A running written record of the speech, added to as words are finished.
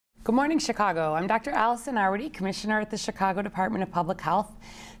Good morning, Chicago. I'm Dr. Allison Arwady, Commissioner at the Chicago Department of Public Health.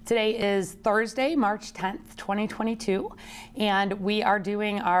 Today is Thursday, March 10th, 2022, and we are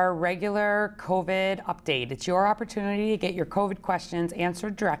doing our regular COVID update. It's your opportunity to get your COVID questions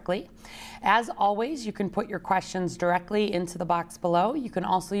answered directly. As always, you can put your questions directly into the box below. You can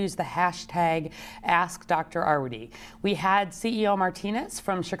also use the hashtag AskDrArwady. We had CEO Martinez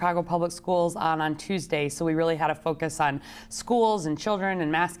from Chicago Public Schools on Tuesday, so we really had a focus on schools and children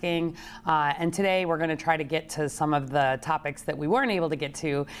and masking. And today we're going to try to get to some of the topics that we weren't able to get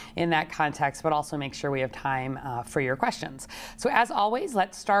to in that context, but also make sure we have time for your questions. So as always,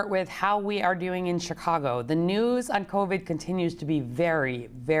 let's start with how we are doing in Chicago. The news on COVID continues to be very,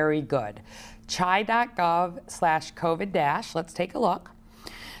 very good. CHI.gov/COVID-. Let's take a look.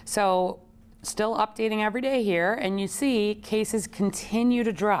 So still updating every day here, and you see cases continue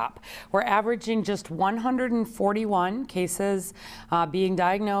to drop. We're averaging just 141 cases being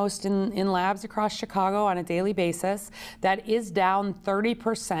diagnosed in labs across Chicago on a daily basis. That is down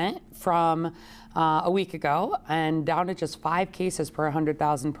 30% from a week ago, and down to just 5 cases per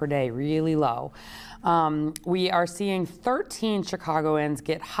 100,000 per day, really low. We are seeing 13 Chicagoans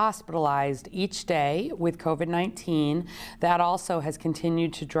get hospitalized each day with COVID-19. That also has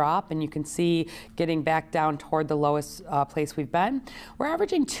continued to drop, and you can see getting back down toward the lowest place we've been. We're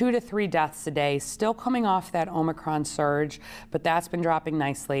averaging 2 to 3 deaths a day, still coming off that Omicron surge, but that's been dropping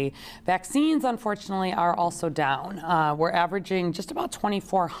nicely. Vaccines, unfortunately, are also down. We're averaging just about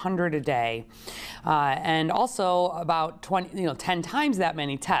 2,400 a day, and also about 10 times that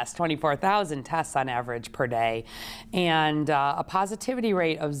many tests, 24,000 tests on average per day, and a positivity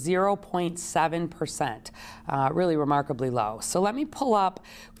rate of 0.7%, really remarkably low. So let me pull up,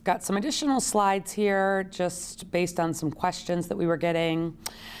 we've got some additional slides here just based on some questions that we were getting.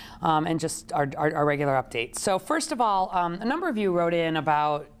 And just our regular updates. So first of all, a number of you wrote in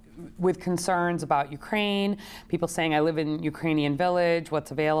with concerns about Ukraine, people saying, I live in Ukrainian village,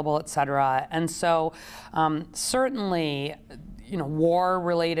 what's available, et cetera. And so certainly,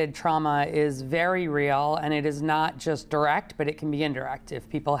 war-related trauma is very real, and it is not just direct, but it can be indirect. If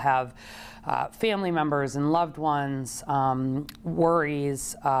people have family members and loved ones,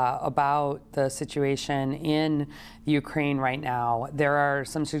 worries about the situation in Ukraine right now. There are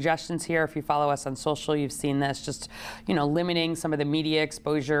some suggestions here. If you follow us on social, you've seen this, just, limiting some of the media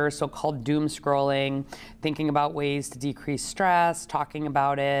exposure, so-called doom scrolling, thinking about ways to decrease stress, talking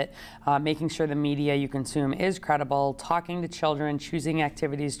about it, making sure the media you consume is credible, talking to children, choosing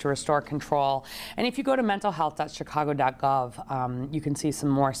activities to restore control. And if you go to mentalhealth.chicago.gov, you can see some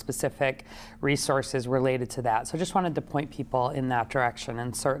more specific resources related to that. So just wanted to point people in that direction,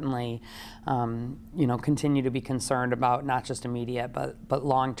 and certainly, continue to be concerned about not just immediate but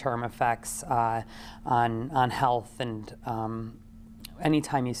long-term effects on health. And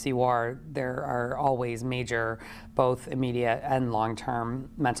anytime you see war, there are always major, both immediate and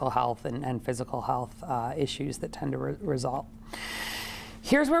long-term mental health and physical health issues that tend to result.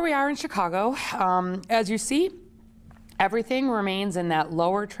 Here's where we are in Chicago. As you see, everything remains in that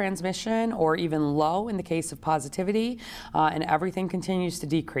lower transmission or even low in the case of positivity, and everything continues to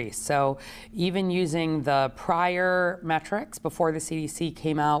decrease. So even using the prior metrics before the CDC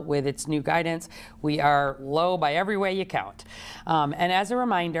came out with its new guidance, we are low by every way you count. And as a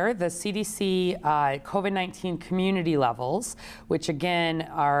reminder, the CDC COVID-19 community levels, which again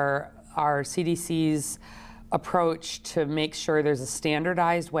are CDC's approach to make sure there's a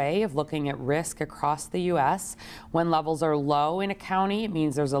standardized way of looking at risk across the U.S. When levels are low in a county, it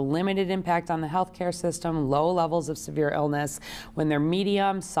means there's a limited impact on the healthcare system, low levels of severe illness. When they're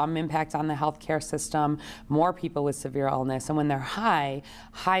medium, some impact on the healthcare system, more people with severe illness. And when they're high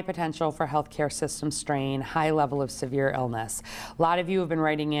potential for healthcare system strain, high level of severe illness. A lot of you have been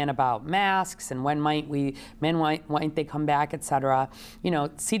writing in about masks and when might they come back, et cetera.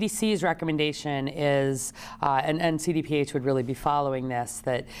 CDC's recommendation is, and CDPH would really be following this,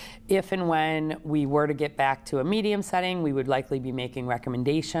 that if and when we were to get back to a medium setting, we would likely be making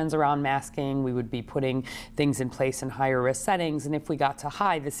recommendations around masking. We would be putting things in place in higher risk settings. And if we got to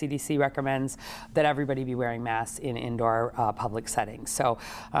high, the CDC recommends that everybody be wearing masks in indoor public settings. So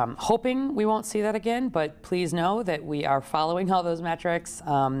hoping we won't see that again, but please know that we are following all those metrics.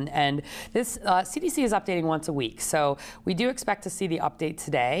 And this CDC is updating once a week. So we do expect to see the update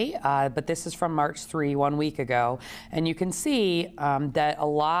today, but this is from March 3, 1 week week ago. And you can see that a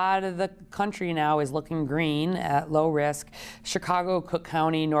lot of the country now is looking green at low risk. Chicago, Cook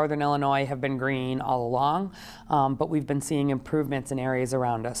County, Northern Illinois have been green all along, but we've been seeing improvements in areas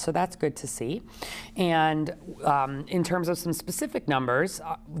around us. So that's good to see. And in terms of some specific numbers,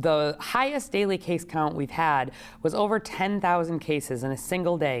 the highest daily case count we've had was over 10,000 cases in a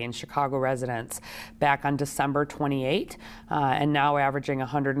single day in Chicago residents back on December 28, and now averaging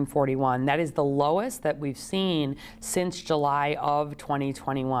 141. That is the lowest that we've seen since July of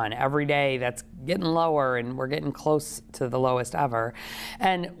 2021. Every day that's getting lower, and we're getting close to the lowest ever.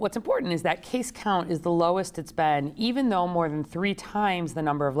 And what's important is that case count is the lowest it's been, even though more than 3 times the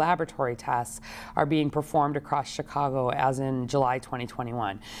number of laboratory tests are being performed across Chicago as in July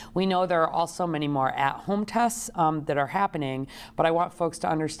 2021. We know there are also many more at-home tests that are happening, but I want folks to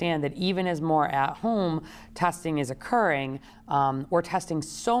understand that even as more at-home testing is occurring, we're testing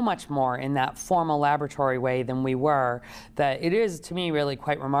so much more in that formal laboratory way than we were, that it is, to me, really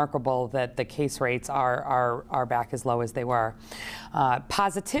quite remarkable that the case rates are back as low as they were.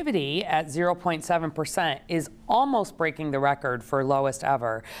 Positivity at 0.7% is almost breaking the record for lowest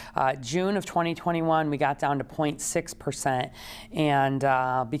ever. June of 2021, we got down to 0.6%,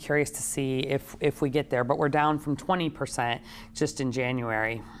 and be curious to see if we get there, but we're down from 20% just in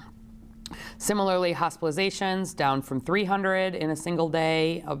January. Similarly, hospitalizations down from 300 in a single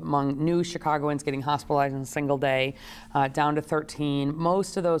day among new Chicagoans getting hospitalized in a single day, down to 13.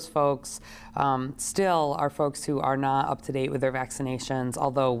 Most of those folks still are folks who are not up to date with their vaccinations,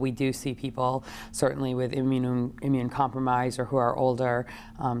 although we do see people certainly with immune compromise or who are older,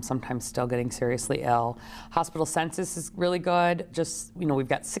 sometimes still getting seriously ill. Hospital census is really good. Just, we've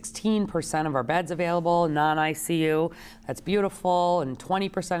got 16% of our beds available, non-ICU. That's beautiful, and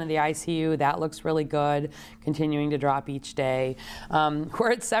 20% of the ICU. That looks really good, continuing to drop each day.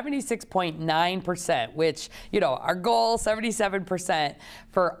 We're at 76.9%, which, our goal, 77%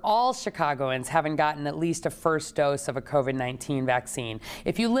 for all Chicagoans having gotten at least a first dose of a COVID-19 vaccine.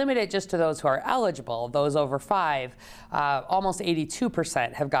 If you limit it just to those who are eligible, those over 5, almost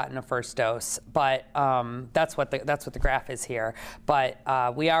 82% have gotten a first dose. But that's what the graph is here. But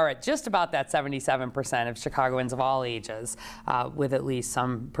we are at just about that 77% of Chicagoans of all ages with at least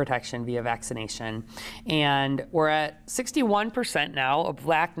some protection via vaccination. And we're at 61% now of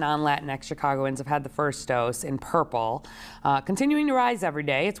Black, non-Latinx Chicagoans have had the first dose in purple, continuing to rise every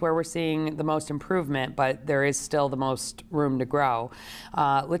day. It's where we're seeing the most improvement, but there is still the most room to grow.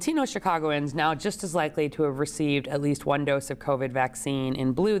 Latino Chicagoans now just as likely to have received at least 1 dose of COVID vaccine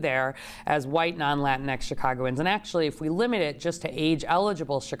in blue there as white, non-Latinx Chicagoans. And actually, if we limit it just to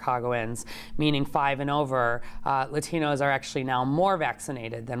age-eligible Chicagoans, meaning 5 and over, Latinos are actually now more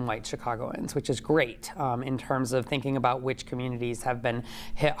vaccinated than white Chicagoans, which is great in terms of thinking about which communities have been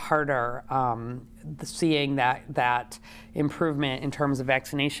hit harder. Seeing that improvement in terms of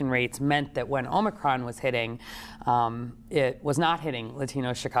vaccination rates meant that when Omicron was hitting, it was not hitting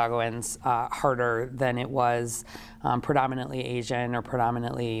Latino Chicagoans harder than it was predominantly Asian or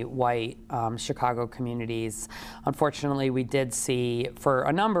predominantly white Chicago communities. Unfortunately, we did see, for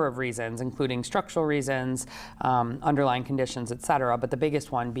a number of reasons, including structural reasons, underlying conditions, et cetera, but the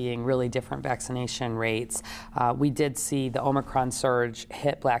biggest one being really different vaccination rates, we did see the Omicron surge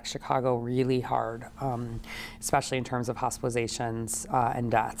hit Black Chicago really hard. Especially in terms of hospitalizations and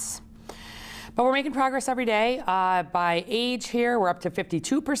deaths. But we're making progress every day. By age here, we're up to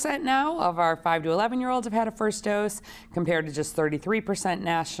 52% now of our 5 to 11-year-olds have had a first dose, compared to just 33%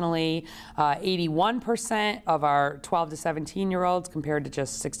 nationally. 81% of our 12 to 17-year-olds, compared to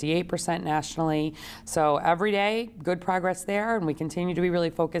just 68% nationally. So every day, good progress there, and we continue to be really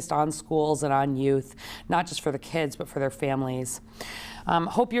focused on schools and on youth, not just for the kids, but for their families.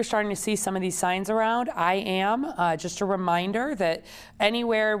 Hope you're starting to see some of these signs around. I am. Just a reminder that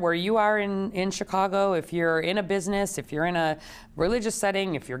anywhere where you are in Chicago, if you're in a business, if you're in a religious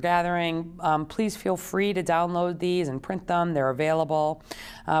setting, if you're gathering, please feel free to download these and print them. They're available.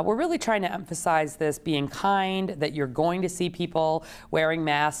 We're really trying to emphasize this being kind, that you're going to see people wearing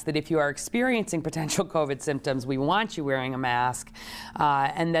masks, that if you are experiencing potential COVID symptoms, we want you wearing a mask,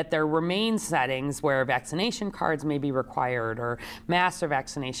 and that there remain settings where vaccination cards may be required, or masks or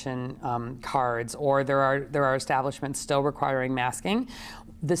vaccination cards, or there are establishments still requiring masking.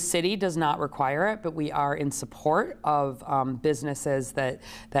 The city does not require it, but we are in support of businesses that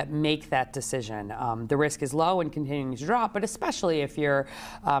make that decision. The risk is low and continuing to drop, but especially if you're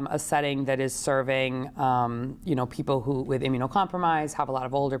a setting that is serving people who with immunocompromise, have a lot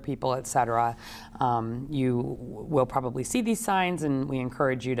of older people, et cetera. You will probably see these signs, and we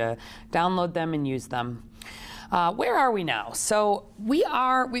encourage you to download them and use them. Where are we now? So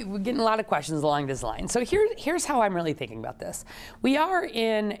we're getting a lot of questions along this line. So here's how I'm really thinking about this. We are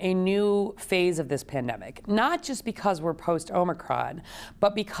in a new phase of this pandemic, not just because we're post-Omicron,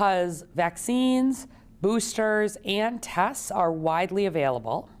 but because vaccines, boosters, and tests are widely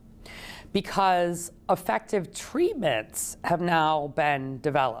available, because effective treatments have now been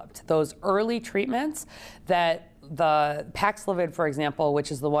developed. Those early treatments that the Paxlovid, for example,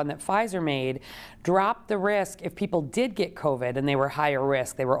 which is the one that Pfizer made, dropped the risk if people did get COVID and they were higher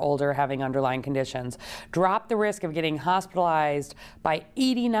risk, they were older, having underlying conditions, dropped the risk of getting hospitalized by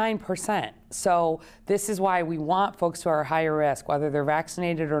 89%. So this is why we want folks who are higher risk, whether they're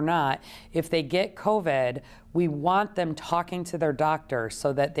vaccinated or not, if they get COVID, we want them talking to their doctor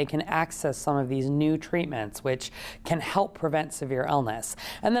so that they can access some of these new treatments, which can help prevent severe illness.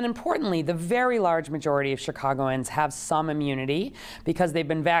 And then importantly, the very large majority of Chicagoans have some immunity because they've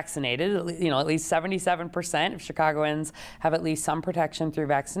been vaccinated. At least 77% of Chicagoans have at least some protection through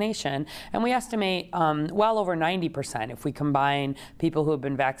vaccination. And we estimate well over 90% if we combine people who have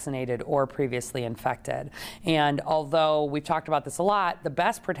been vaccinated or previously infected. And although we've talked about this a lot, the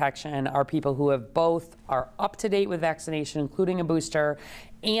best protection are people who have both are up to date with vaccination, including a booster,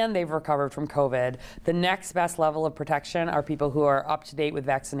 and they've recovered from COVID. The next best level of protection are people who are up to date with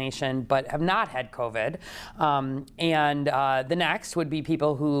vaccination but have not had COVID. The next would be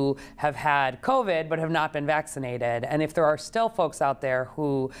people who have had COVID but have not been vaccinated. And if there are still folks out there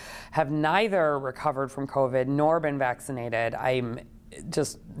who have neither recovered from COVID nor been vaccinated, I'm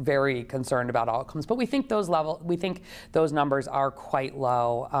just very concerned about outcomes. But we think those numbers are quite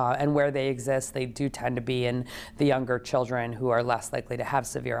low, and where they exist, they do tend to be in the younger children who are less likely to have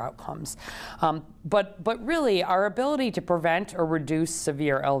severe outcomes. But really, our ability to prevent or reduce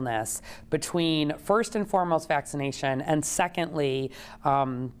severe illness between first and foremost vaccination and secondly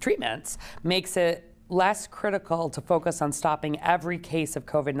treatments makes it less critical to focus on stopping every case of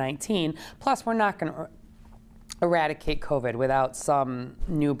COVID-19. Plus, we're not going to eradicate COVID without some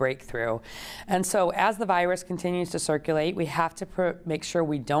new breakthrough. And so as the virus continues to circulate, we have to make sure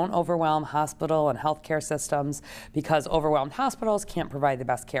we don't overwhelm hospital and healthcare systems, because overwhelmed hospitals can't provide the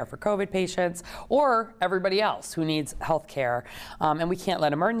best care for COVID patients or everybody else who needs health care. And we can't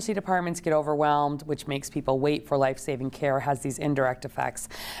let emergency departments get overwhelmed, which makes people wait for life-saving care, has these indirect effects.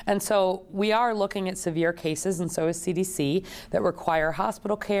 And so we are looking at severe cases, and so is CDC, that require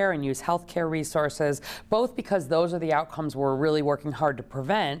hospital care and use healthcare resources, both because those are the outcomes we're really working hard to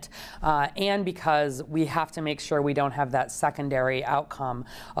prevent, and because we have to make sure we don't have that secondary outcome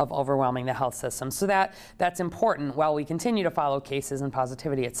of overwhelming the health system. So that's important while we continue to follow cases and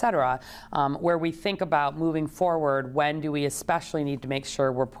positivity, et cetera, where we think about moving forward, when do we especially need to make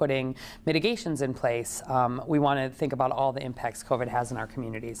sure we're putting mitigations in place. We want to think about all the impacts COVID has in our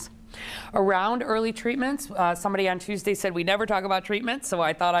communities. Around early treatments, somebody on Tuesday said we never talk about treatments, so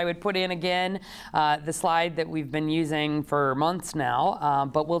I thought I would put in again the slide that we've been using for months now,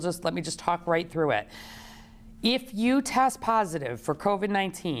 but let me just talk right through it. If you test positive for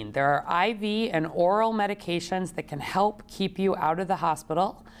COVID-19, there are IV and oral medications that can help keep you out of the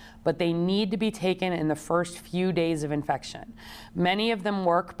hospital, but they need to be taken in the first few days of infection. Many of them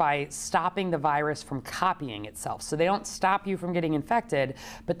work by stopping the virus from copying itself. So they don't stop you from getting infected,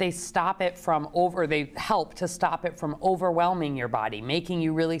 but they they help to stop it from overwhelming your body, making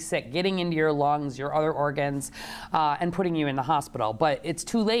you really sick, getting into your lungs, your other organs, and putting you in the hospital. But it's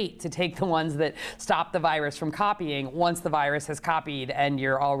too late to take the ones that stop the virus from copying once the virus has copied and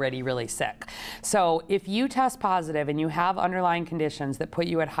you're already really sick. So if you test positive and you have underlying conditions that put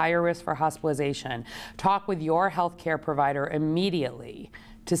you at higher risk for hospitalization, talk with your healthcare provider immediately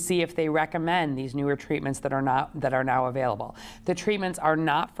to see if they recommend these newer treatments that are now available. The treatments are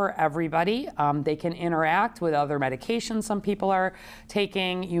not for everybody. They can interact with other medications some people are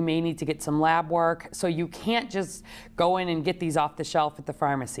taking. You may need to get some lab work. So you can't just go in and get these off the shelf at the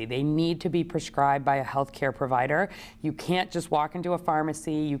pharmacy. They need to be prescribed by a healthcare provider. You can't just walk into a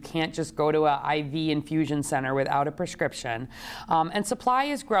pharmacy. You can't just go to an IV infusion center without a prescription. And supply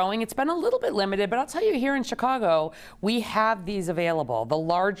is growing. It's been a little bit limited, but I'll tell you, here in Chicago, we have these available.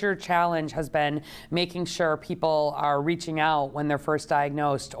 The larger challenge has been making sure people are reaching out when they're first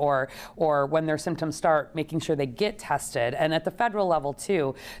diagnosed or when their symptoms start, making sure they get tested. And at the federal level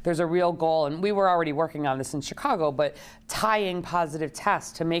too, there's a real goal, and we were already working on this in Chicago, but tying positive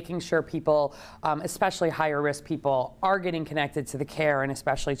tests to making sure people, especially higher risk people, are getting connected to the care and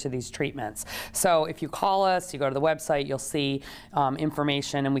especially to these treatments. So if you call us, you go to the website, you'll see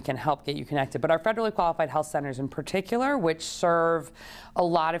information and we can help get you connected. But our federally qualified health centers in particular, which serve a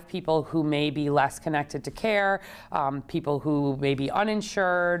lot of people who may be less connected to care, people who may be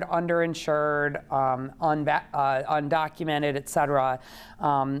uninsured, underinsured, undocumented, et cetera,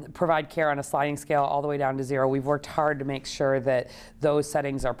 provide care on a sliding scale all the way down to 0. We've worked hard to make sure that those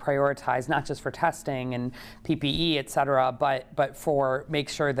settings are prioritized, not just for testing and PPE, et cetera, but for make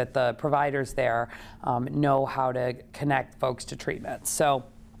sure that the providers there know how to connect folks to treatment. So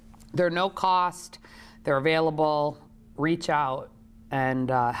they're no cost, they're available. Reach out and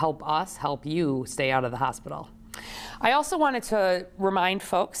help us help you stay out of the hospital. I also wanted to remind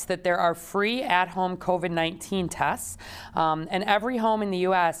folks that there are free at-home COVID-19 tests, and every home in the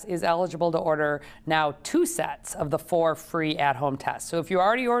U.S. is eligible to order now 2 sets of the 4 free at-home tests. So if you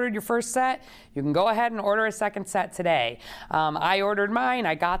already ordered your first set, you can go ahead and order a second set today. I ordered mine,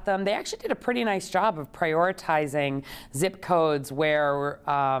 I got them. They actually did a pretty nice job of prioritizing zip codes where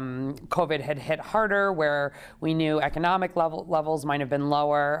COVID had hit harder, where we knew economic levels might have been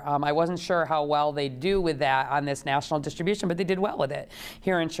lower. I wasn't sure how well they do with that on this national distribution, but they did well with it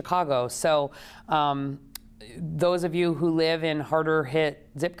here in Chicago. So those of you who live in harder hit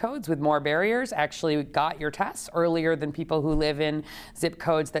zip codes with more barriers actually got your tests earlier than people who live in zip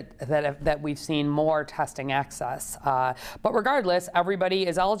codes that we've seen more testing access. But regardless, everybody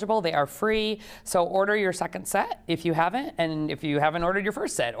is eligible. They are free. So order your second set if you haven't. And if you haven't ordered your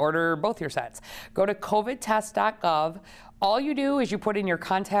first set, order both your sets. Go to covidtest.gov. All you do is you put in your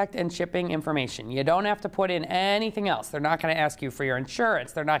contact and shipping information. You don't have to put in anything else. They're not going to ask you for your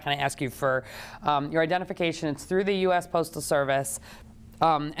insurance. They're not going to ask you for your identification. It's through the U.S. Postal Service.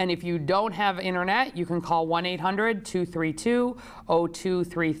 And if you don't have internet, you can call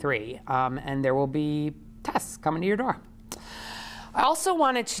 1-800-232-0233, and there will be tests coming to your door. I also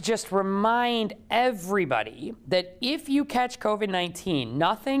wanted to just remind everybody that if you catch COVID-19,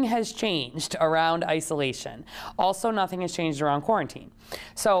 nothing has changed around isolation. Also, nothing has changed around quarantine.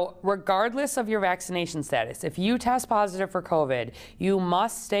 So regardless of your vaccination status, if you test positive for COVID, you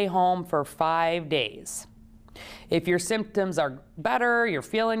must stay home for 5 days. If your symptoms are better, you're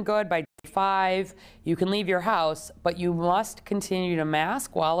feeling good by day 5, you can leave your house, but you must continue to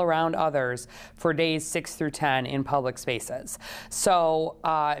mask while around others for days 6 through 10 in public spaces. So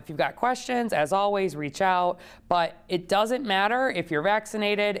if you've got questions, as always, reach out. But it doesn't matter if you're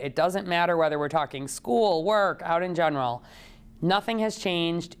vaccinated. It doesn't matter whether we're talking school, work, out in general. Nothing has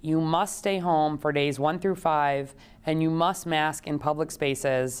changed. You must stay home for days 1 through 5, and you must mask in public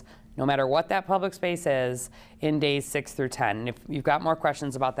spaces, no matter what that public space is, in days 6 through 10. And if you've got more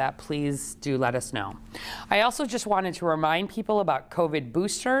questions about that, please do let us know. I also just wanted to remind people about COVID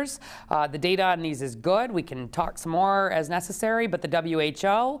boosters. The data on these is good. We can talk some more as necessary, but the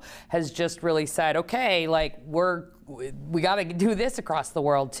WHO has just really said, okay, like we got to do this across the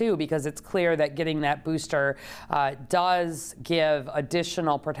world too, because it's clear that getting that booster does give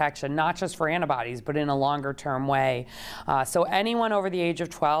additional protection, not just for antibodies, but in a longer term way. So anyone over the age of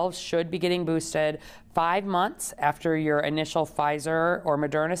 12 should be getting boosted 5 months after your initial Pfizer or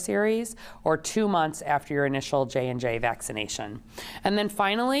Moderna series, or 2 months after your initial J&J vaccination. And then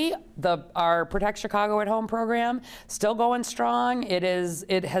finally, our Protect Chicago at Home program, still going strong.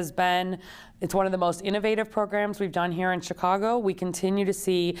 It's one of the most innovative programs we've done here in Chicago. We continue to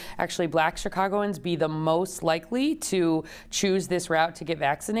see actually Black Chicagoans be the most likely to choose this route to get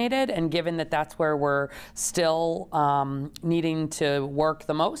vaccinated. And given that that's where we're still needing to work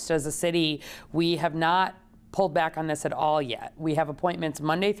the most as a city, we have not pulled back on this at all yet. We have appointments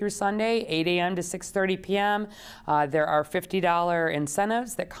Monday through Sunday, 8 a.m. to 6:30 p.m. There are $50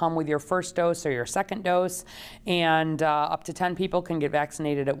 incentives that come with your first dose or your second dose, and up to 10 people can get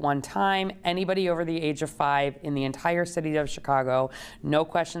vaccinated at one time. Anybody over the age of 5 in the entire city of Chicago, no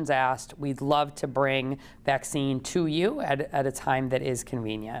questions asked. We'd love to bring vaccine to you at a time that is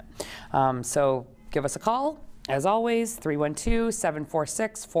convenient. So give us a call. As always,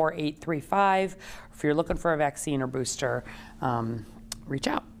 312-746-4835. If you're looking for a vaccine or booster, reach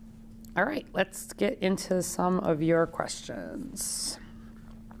out. All right, let's get into some of your questions.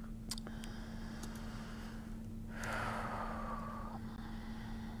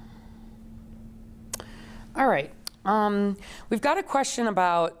 All right. We've got a question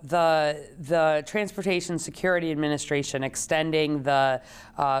about the Transportation Security Administration extending the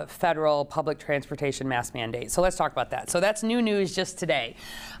federal public transportation mask mandate. So let's talk about that. So that's new news just today.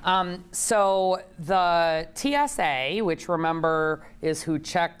 So the TSA, which remember is who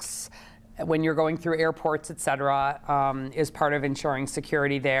checks when you're going through airports, et cetera, is part of ensuring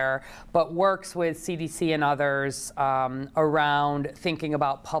security there, but works with CDC and others around thinking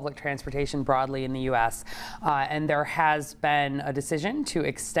about public transportation broadly in the U.S. And there has been a decision to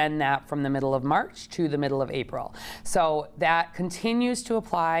extend that from the middle of March to the middle of April. So that continues to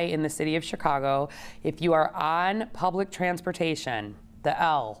apply in the city of Chicago. If you are on public transportation, the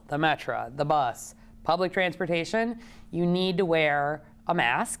L, the Metra, the bus, public transportation, you need to wear a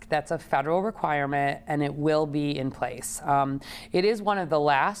mask. That's a federal requirement, and it will be in place. It is one of the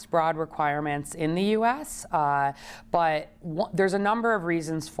last broad requirements in the U.S., but there's a number of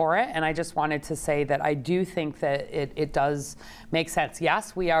reasons for it, and I just wanted to say that I do think that it does make sense.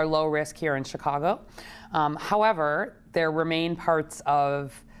 Yes, we are low risk here in Chicago. However, there remain parts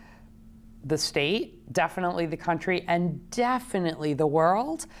of the state, definitely the country, and definitely the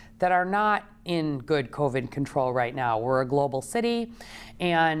world that are not in good COVID control right now. We're a global city,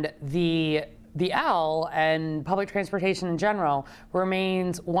 and the L and public transportation in general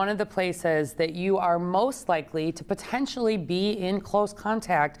remains one of the places that you are most likely to potentially be in close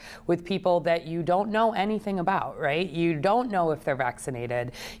contact with people that you don't know anything about, right? You don't know if they're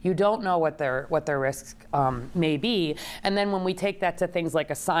vaccinated. You don't know what their risks may be. And then when we take that to things like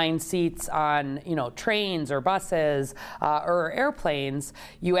assigned seats on, trains or buses or airplanes,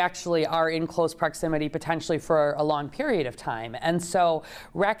 you actually are in close proximity potentially for a long period of time. And so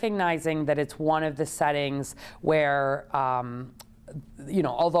recognizing that it's one of the settings where,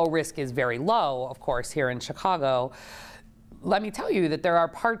 although risk is very low, of course, here in Chicago, let me tell you that there are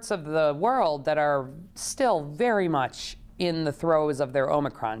parts of the world that are still very much in the throes of their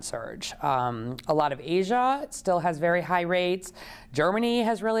Omicron surge. A lot of Asia still has very high rates. Germany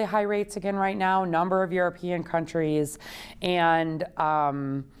has really high rates again right now, a number of European countries. And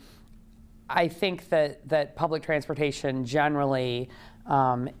I think that public transportation generally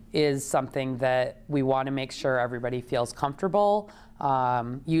is something that we want to make sure everybody feels comfortable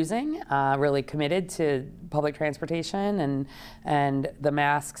using, really committed to public transportation, and the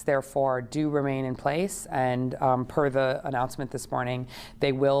masks therefore do remain in place, and per the announcement this morning,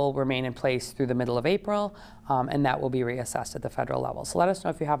 they will remain in place through the middle of April, and that will be reassessed at the federal level. So let us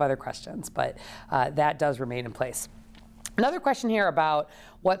know if you have other questions, but that does remain in place. Another question here about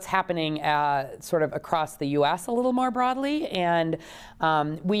what's happening sort of across the U.S. a little more broadly, and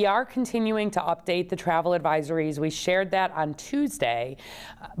we are continuing to update the travel advisories. We shared that on Tuesday,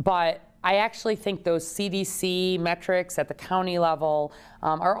 but I actually think those CDC metrics at the county level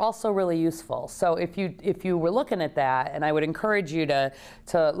are also really useful. So if you were looking at that, and I would encourage you to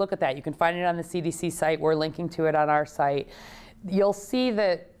look at that, you can find it on the CDC site. We're linking to it on our site. You'll see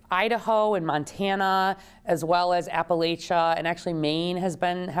that Idaho and Montana, as well as Appalachia, and actually Maine has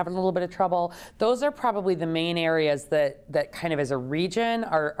been having a little bit of trouble. Those are probably the main areas that kind of as a region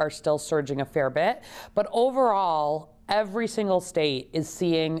are still surging a fair bit. But overall, every single state is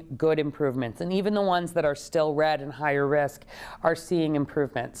seeing good improvements, and even the ones that are still red and higher risk are seeing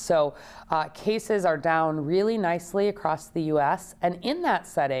improvements. So cases are down really nicely across the U.S., and in that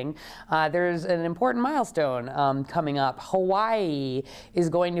setting, there's an important milestone coming up. Hawaii is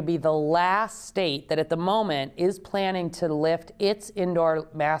going to be the last state that at the moment is planning to lift its indoor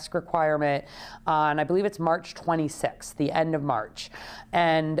mask requirement on, I believe it's March 26th, the end of March.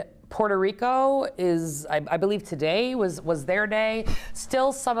 And Puerto Rico is, I believe today was their day.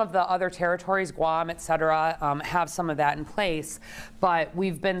 Still some of the other territories, Guam, et cetera, have some of that in place. But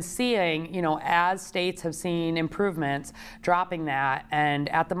we've been seeing, as states have seen improvements, dropping that. And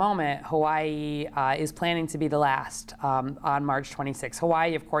at the moment, Hawaii is planning to be the last on March 26th.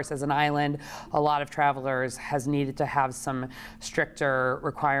 Hawaii, of course, as an island, a lot of travelers has needed to have some stricter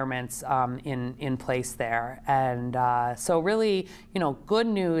requirements in place there. And so really, good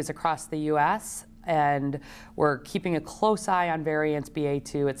news across the U.S., and we're keeping a close eye on variants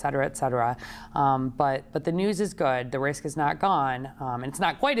BA2, et cetera, et cetera. But the news is good. The risk is not gone. And it's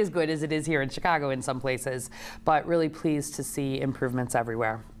not quite as good as it is here in Chicago in some places, but really pleased to see improvements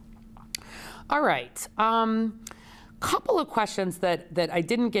everywhere. All right. Couple of questions that I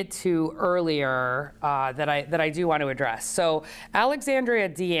didn't get to earlier that I do want to address. So Alexandria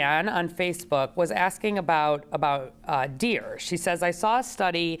Deanne on Facebook was asking about deer. She says, I saw a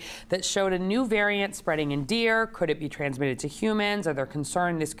study that showed a new variant spreading in deer. Could it be transmitted to humans? Are they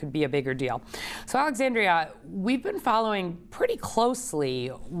concerned this could be a bigger deal? So Alexandria, we've been following pretty closely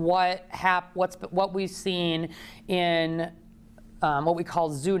what we've seen in what we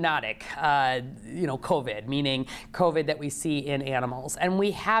call zoonotic, COVID, meaning COVID that we see in animals. And we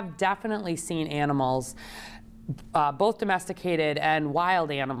have definitely seen animals both domesticated and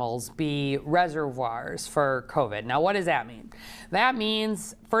wild animals be reservoirs for COVID. Now, what does that mean? That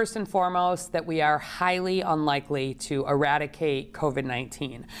means, first and foremost, that we are highly unlikely to eradicate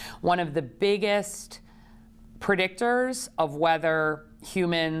COVID-19. One of the biggest predictors of whether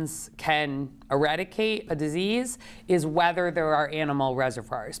humans can eradicate a disease is whether there are animal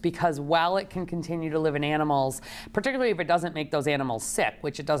reservoirs, because while it can continue to live in animals, particularly if it doesn't make those animals sick,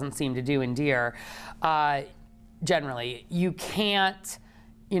 which it doesn't seem to do in deer, generally, you can't,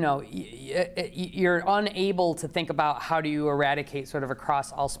 you're unable to think about how do you eradicate sort of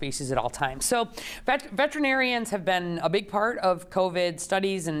across all species at all times. So veterinarians have been a big part of COVID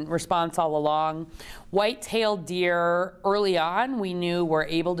studies and response all along. White-tailed deer, early on, we knew were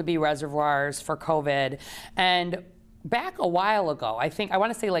able to be reservoirs for COVID. And back a while ago, I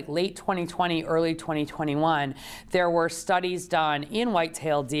want to say like late 2020, early 2021, there were studies done in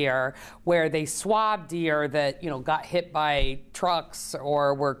white-tailed deer where they swabbed deer that, got hit by trucks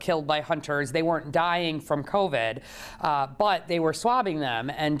or were killed by hunters. They weren't dying from COVID, but they were swabbing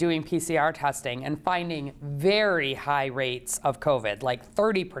them and doing PCR testing and finding very high rates of COVID, like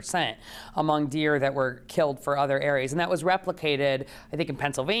 30% among deer that were killed for other areas. And that was replicated, I think, in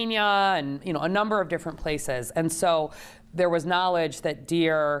Pennsylvania and, a number of different places. And so there was knowledge that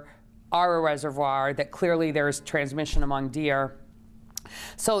deer are a reservoir, that clearly there's transmission among deer.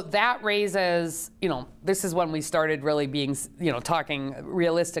 So that raises, this is when we started really being, talking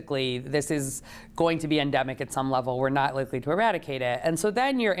realistically, this is going to be endemic at some level. We're not likely to eradicate it. And so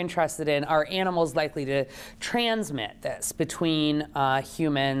then you're interested in, are animals likely to transmit this between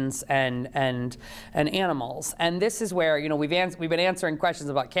humans and animals? And this is where, we've been answering questions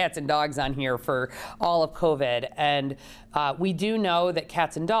about cats and dogs on here for all of COVID. And we do know that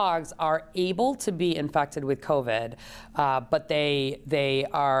cats and dogs are able to be infected with COVID, but they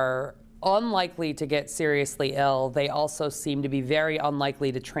are unlikely to get seriously ill. They also seem to be very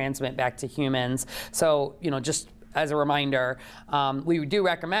unlikely to transmit back to humans. So, just as a reminder, we do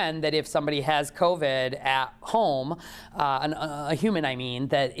recommend that if somebody has COVID at home, a human, I mean,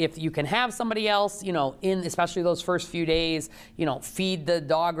 that if you can have somebody else, in especially those first few days, feed the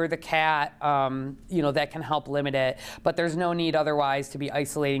dog or the cat, that can help limit it. But there's no need otherwise to be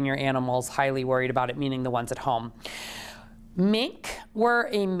isolating your animals, highly worried about it, meaning the ones at home. Mink were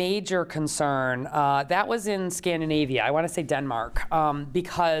a major concern. That was in Scandinavia, I want to say Denmark,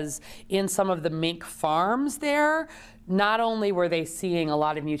 because in some of the mink farms there, not only were they seeing a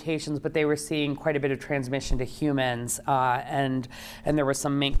lot of mutations, but they were seeing quite a bit of transmission to humans, and there was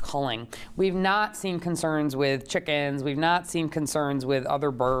some mink culling. We've not seen concerns with chickens. We've not seen concerns with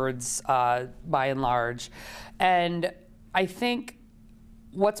other birds, by and large. And I think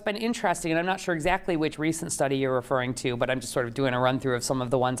what's been interesting, and I'm not sure exactly which recent study you're referring to, but I'm just sort of doing a run through of some of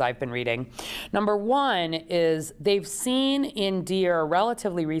the ones I've been reading. Number one is they've seen in deer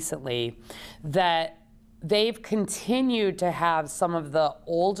relatively recently that they've continued to have some of the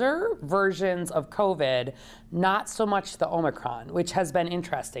older versions of COVID, not so much the Omicron, which has been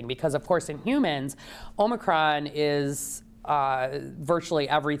interesting because, of course, in humans, Omicron is virtually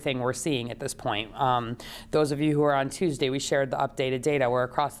everything we're seeing at this point. Those of you who are on Tuesday, we shared the updated data where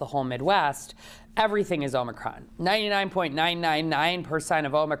across the whole Midwest, everything is Omicron. 99.999%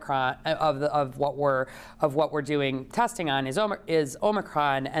 of Omicron of what we're doing testing on is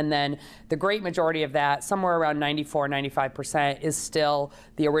Omicron, and then the great majority of that, somewhere around 94-95%, is still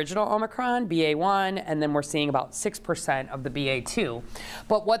the original Omicron, BA1, and then we're seeing about 6% of the BA2.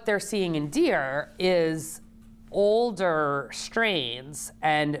 But what they're seeing in deer is older strains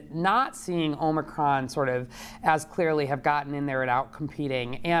and not seeing Omicron sort of as clearly have gotten in there and out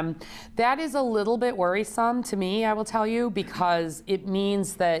competing. And that is a little bit worrisome to me, I will tell you, because it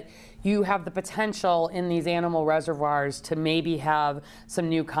means that you have the potential in these animal reservoirs to maybe have some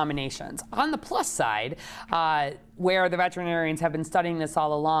new combinations. On the plus side, where the veterinarians have been studying this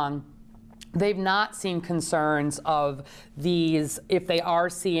all along, they've not seen concerns of these, if they are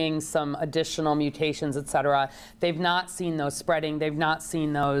seeing some additional mutations, et cetera, they've not seen those spreading. They've not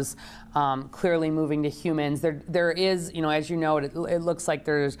seen those clearly moving to humans. There is, as you know, it looks like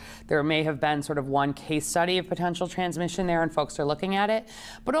there may have been sort of one case study of potential transmission there, and folks are looking at it.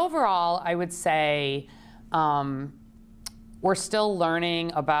 But overall, I would say, we're still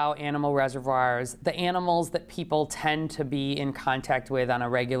learning about animal reservoirs. The animals that people tend to be in contact with on a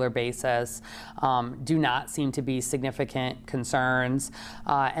regular basis do not seem to be significant concerns.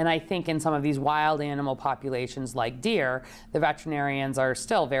 And I think in some of these wild animal populations like deer, the veterinarians are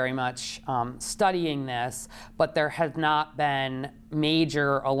still very much studying this, but there has not been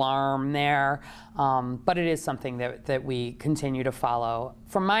major alarm there. But it is something that we continue to follow.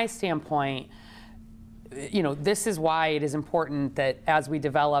 From my standpoint, this is why it is important that as we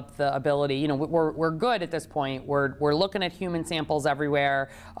develop the ability, we're good at this point. We're looking at human samples everywhere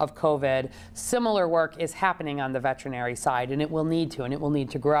of COVID. Similar work is happening on the veterinary side, and it will need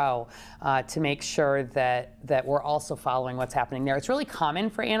to grow to make sure that we're also following what's happening there. It's really common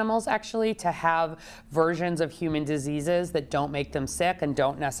for animals actually to have versions of human diseases that don't make them sick and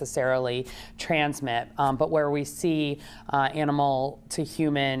don't necessarily transmit, but where we see animal to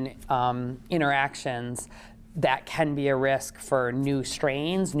human interactions, that can be a risk for new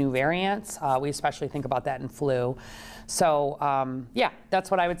strains, new variants. We especially think about that in flu. So yeah,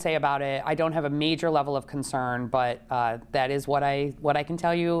 that's what I would say about it. I don't have a major level of concern, but that is what I can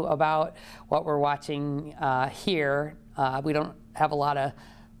tell you about what we're watching here. We don't have a lot of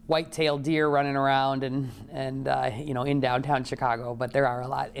white-tailed deer running around and in downtown Chicago, but there are a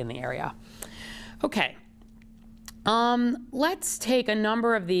lot in the area. Okay. Let's take a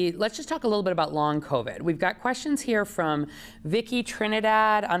number of let's just talk a little bit about long COVID. We've got questions here from Vicky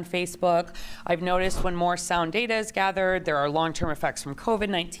Trinidad on Facebook. I've noticed when more sound data is gathered, there are long-term effects from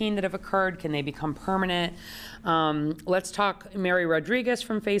COVID-19 that have occurred. Can they become permanent? Let's talk, Mary Rodriguez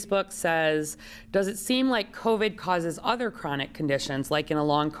from Facebook says, does it seem like COVID causes other chronic conditions, like in a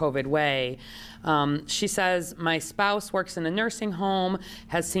long COVID way? She says, my spouse works in a nursing home,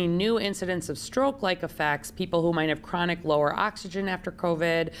 has seen new incidents of stroke-like effects. People who might have chronic lower oxygen after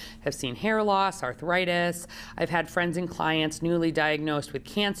COVID have seen hair loss, arthritis. I've had friends and clients newly diagnosed with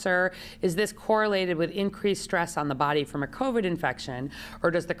cancer. Is this correlated with increased stress on the body from a COVID infection,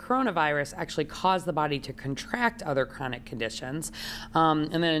 or does the coronavirus actually cause the body to contract other chronic conditions?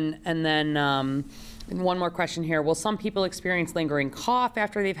 And then one more question here. Will some people experience lingering cough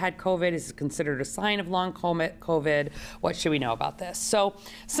after they've had COVID? Is it considered a sign of long COVID? What should we know about this? So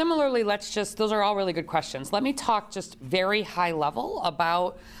similarly, those are all really good questions. Let me talk just very high level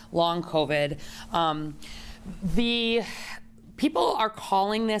about long COVID. People are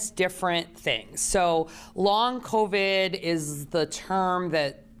calling this different things. So long COVID is the term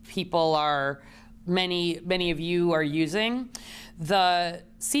that many of you are using. The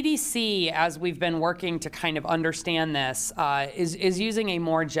CDC, as we've been working to kind of understand this, is using a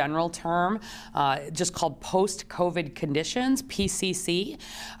more general term, just called post-COVID conditions, PCC,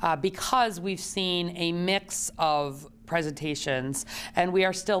 because we've seen a mix of presentations, and we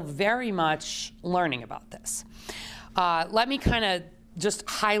are still very much learning about this. Let me kind of just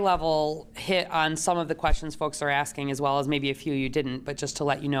high-level hit on some of the questions folks are asking, as well as maybe a few you didn't, but just to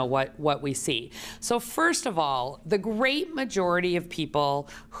let you know what we see. So first of all, the great majority of people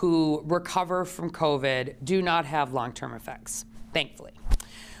who recover from COVID do not have long-term effects, thankfully.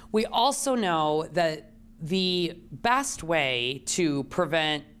 We also know that the best way to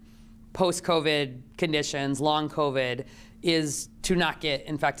prevent post-COVID conditions, long COVID, is to not get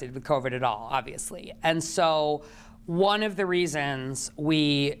infected with COVID at all, obviously. And so one of the reasons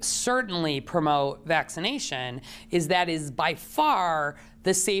we certainly promote vaccination is that is by far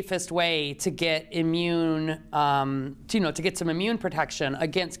the safest way to get to get some immune protection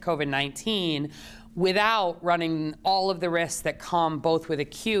against COVID-19 without running all of the risks that come both with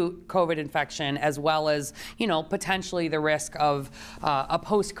acute COVID infection as well as, potentially the risk of a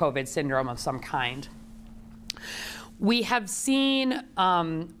post-COVID syndrome of some kind. We have seen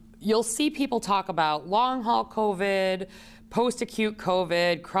you'll see people talk about long-haul COVID, post-acute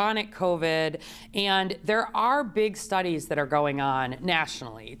COVID, chronic COVID, and there are big studies that are going on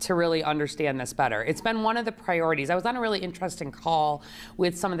nationally to really understand this better. It's been one of the priorities. I was on a really interesting call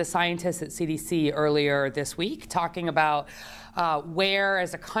with some of the scientists at CDC earlier this week talking about where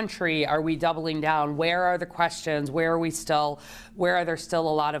as a country are we doubling down? Where are the questions? Where are there still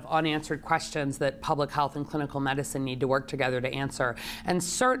a lot of unanswered questions that public health and clinical medicine need to work together to answer? And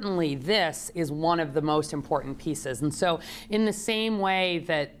certainly this is one of the most important pieces. And so in the same way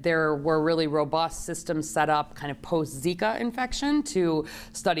that there were really robust systems set up kind of post-Zika infection to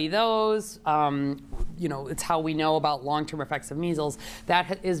study those, it's how we know about long-term effects of measles.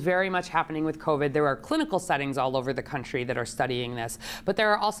 That is very much happening with COVID. There are clinical settings all over the country that are studying this, but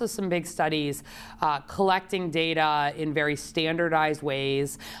there are also some big studies collecting data in very standardized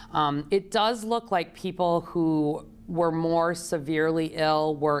ways. It does look like people who were more severely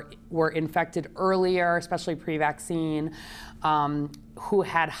ill, were infected earlier, especially pre-vaccine, who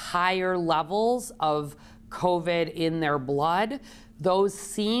had higher levels of COVID in their blood. Those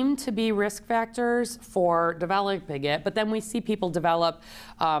seem to be risk factors for developing it, but then we see people develop,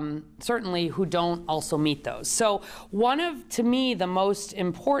 certainly, who don't also meet those. So one of, to me, the most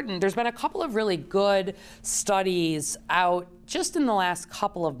important, there's been a couple of really good studies out just in the last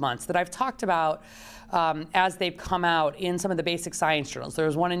couple of months that I've talked about as they've come out in some of the basic science journals. There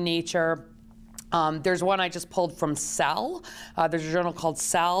was one in Nature There's one I just pulled from Cell. There's a journal called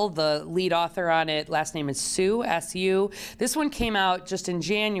Cell. The lead author on it, last name is Su, S-U. This one came out just in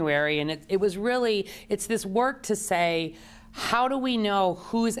January, and it was really, it's this work to say, how do we know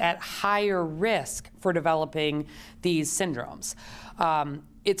who's at higher risk for developing these syndromes?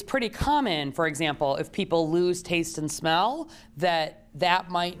 It's pretty common, for example, if people lose taste and smell, that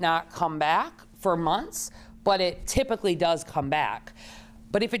might not come back for months, but it typically does come back.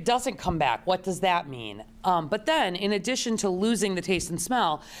 But if it doesn't come back, what does that mean? But then, in addition to losing the taste and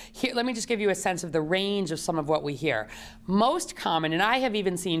smell, here, let me just give you a sense of the range of some of what we hear. Most common, and I have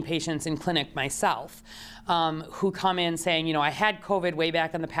even seen patients in clinic myself, who come in saying, you know, I had COVID way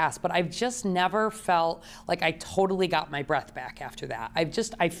back in the past, but I've just never felt like I totally got my breath back after that.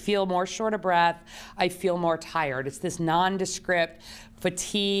 I feel more short of breath. I feel more tired. It's this nondescript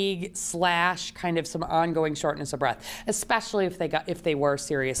fatigue / kind of some ongoing shortness of breath, especially if they were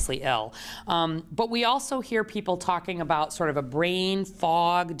seriously ill. But we also hear people talking about sort of a brain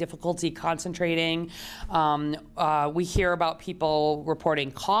fog, difficulty concentrating. We hear about people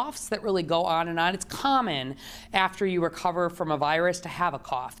reporting coughs that really go on and on. It's common after you recover from a virus to have a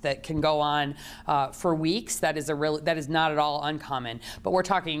cough that can go on for weeks. That is not at all uncommon. But we're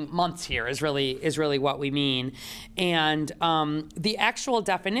talking months here is really what we mean. And the actual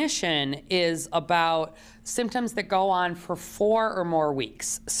definition is about symptoms that go on for 4 or more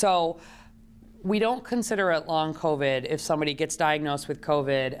weeks. So we don't consider it long COVID if somebody gets diagnosed with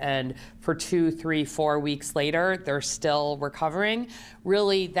COVID and for 2, 3, 4 weeks later, they're still recovering.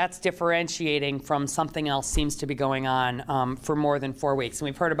 Really, that's differentiating from something else seems to be going on for more than 4 weeks. And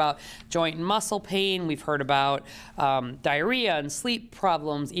we've heard about joint and muscle pain. We've heard about diarrhea and sleep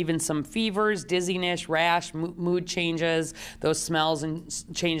problems, even some fevers, dizziness, rash, mood changes, those smells and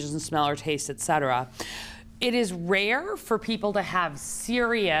changes in smell or taste, etc. It is rare for people to have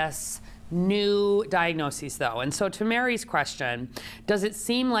serious new diagnoses, though. And so to Mary's question, does it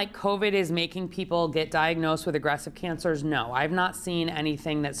seem like COVID is making people get diagnosed with aggressive cancers? No, I've not seen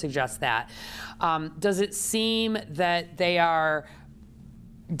anything that suggests that. Does it seem that they are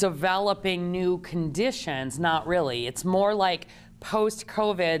developing new conditions? Not really. It's more like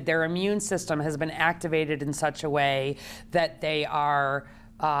post-COVID, their immune system has been activated in such a way that they are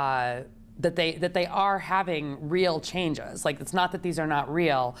that they are having real changes. Like, it's not that these are not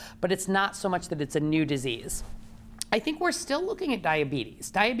real, but it's not so much that it's a new disease. I think we're still looking at diabetes.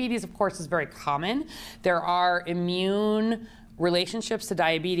 Diabetes, of course, is very common. There are immune relationships to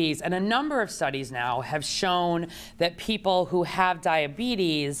diabetes, and a number of studies now have shown that people who have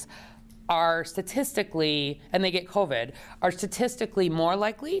diabetes are statistically, and they get COVID, are statistically more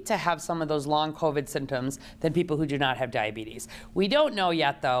likely to have some of those long COVID symptoms than people who do not have diabetes. We don't know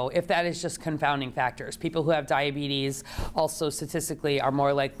yet, though, if that is just confounding factors. People who have diabetes also statistically are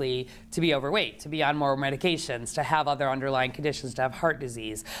more likely to be overweight, to be on more medications, to have other underlying conditions, to have heart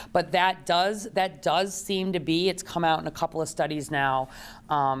disease. But that does seem to be, it's come out in a couple of studies now,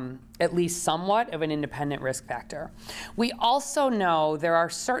 at least somewhat of an independent risk factor. We also know there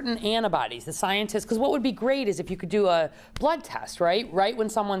are certain antibodies, the scientists, because what would be great is if you could do a blood test, right when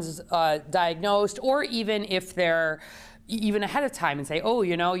someone's diagnosed, or even if they're even ahead of time and say, oh,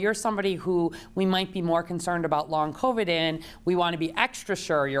 you know, you're somebody who we might be more concerned about long COVID in. We want to be extra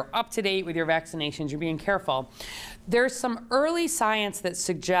sure you're up to date with your vaccinations, you're being careful. There's some early science that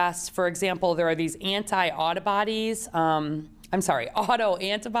suggests, for example, there are these autoantibodies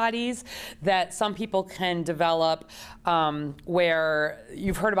that some people can develop where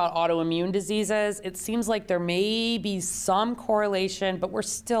you've heard about autoimmune diseases. It seems like there may be some correlation, but we're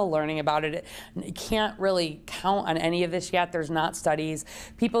still learning about it. You can't really count on any of this yet. There's not studies.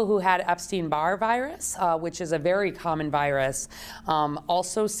 People who had Epstein-Barr virus, which is a very common virus,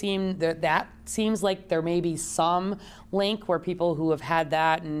 also seem that seems like there may be some link where people who have had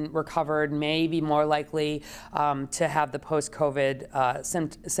that and recovered may be more likely to have the post-COVID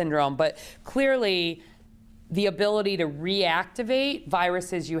syndrome. But clearly, the ability to reactivate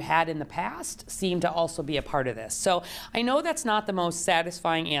viruses you had in the past seem to also be a part of this. So I know that's not the most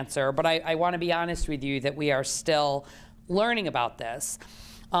satisfying answer, but I want to be honest with you that we are still learning about this.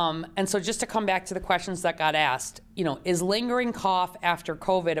 And so just to come back to the questions that got asked, you know, is lingering cough after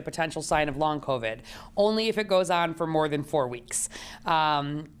COVID a potential sign of long COVID? Only if it goes on for more than 4 weeks.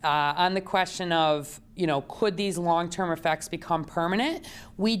 On the question of, you know, could these long-term effects become permanent?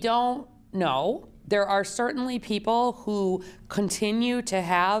 We don't know. There are certainly people who continue to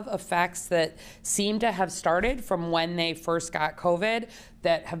have effects that seem to have started from when they first got COVID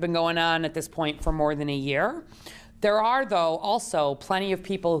that have been going on at this point for more than a year. There are, though, also plenty of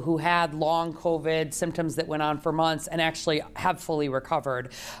people who had long COVID symptoms that went on for months and actually have fully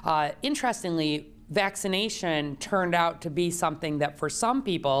recovered. Interestingly, vaccination turned out to be something that for some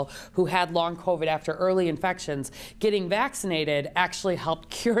people who had long COVID after early infections, getting vaccinated actually helped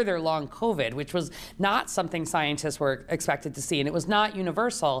cure their long COVID, which was not something scientists were expected to see, and it was not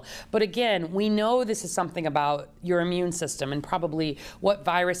universal. But again, we know this is something about your immune system and probably what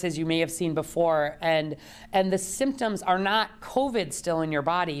viruses you may have seen before, and the symptoms are not COVID still in your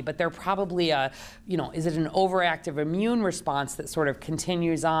body, but they're probably a, is it an overactive immune response that sort of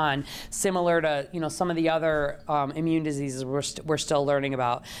continues on, similar to, some of the other immune diseases we're still learning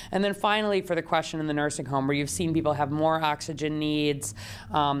about. And then finally, for the question in the nursing home, where you've seen people have more oxygen needs,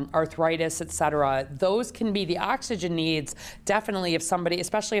 arthritis, et cetera, those can be the oxygen needs, definitely if somebody,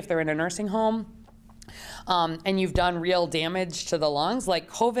 especially if they're in a nursing home, and you've done real damage to the lungs, like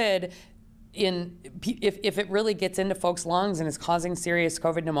COVID, if it really gets into folks' lungs and is causing serious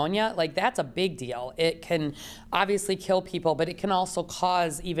COVID pneumonia, like that's a big deal. It can obviously kill people, but it can also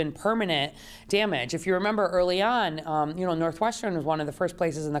cause even permanent damage. If you remember early on, Northwestern was one of the first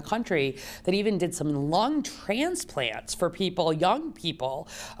places in the country that even did some lung transplants for people, young people,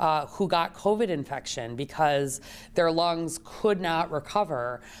 who got COVID infection because their lungs could not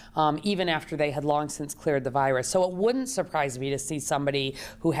recover even after they had long since cleared the virus. So it wouldn't surprise me to see somebody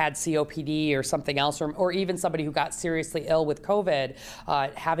who had COPD or something else, or even somebody who got seriously ill with COVID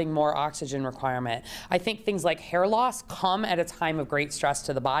having more oxygen requirement. I think things like hair loss come at a time of great stress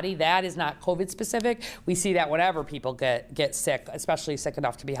to the body. That is not COVID specific. We see that whenever people get sick, especially sick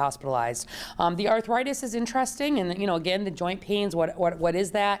enough to be hospitalized. The arthritis is interesting, and again, the joint pains, what is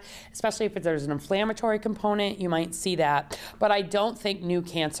that? Especially if there's an inflammatory component, you might see that. But I don't think new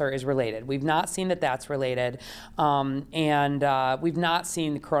cancer is related. We've not seen that that's related, and we've not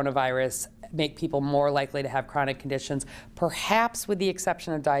seen the coronavirus make people more likely to have chronic conditions, perhaps with the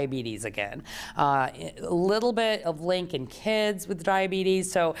exception of diabetes again. A little bit of link in kids with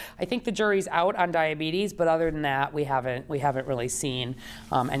diabetes, so I think the jury's out on diabetes, but other than that, we haven't really seen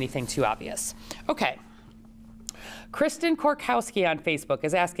anything too obvious. Okay. Kristen Korkowski on Facebook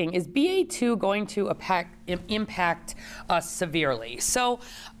is asking, is BA2 going to impact us severely? So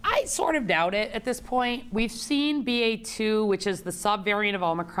I sort of doubt it at this point. We've seen BA2, which is the subvariant of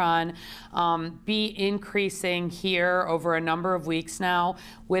Omicron, be increasing here over a number of weeks now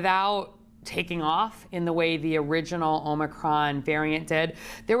without taking off in the way the original Omicron variant did.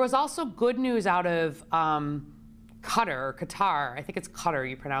 There was also good news out of Qatar, I think it's Qatar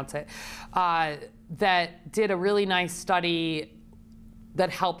you pronounce it, that did a really nice study that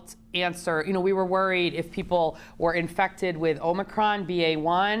helped answer, we were worried if people were infected with Omicron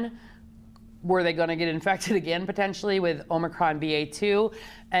BA1, were they going to get infected again potentially with Omicron BA2?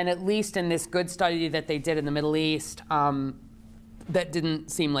 And at least in this good study that they did in the Middle East, that didn't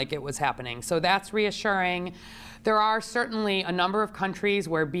seem like it was happening. So that's reassuring. There are certainly a number of countries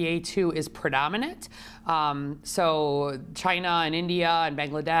where BA2 is predominant. So China and India and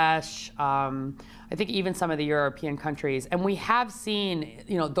Bangladesh, I think even some of the European countries. And we have seen,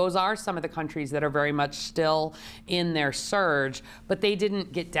 those are some of the countries that are very much still in their surge, but they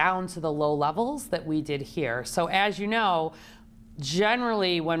didn't get down to the low levels that we did here. So as you know,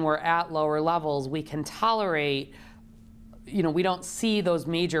 generally when we're at lower levels, we can tolerate, we don't see those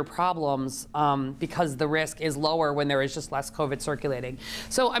major problems because the risk is lower when there is just less COVID circulating.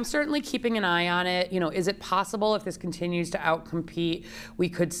 So I'm certainly keeping an eye on it. Is it possible if this continues to outcompete, we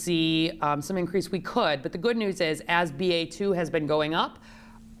could see some increase? We could, but the good news is as BA2 has been going up,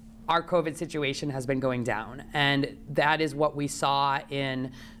 our COVID situation has been going down. And that is what we saw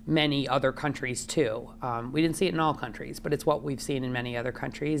in many other countries too. We didn't see it in all countries, but it's what we've seen in many other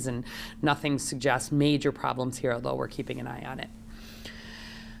countries, and nothing suggests major problems here, although we're keeping an eye on it.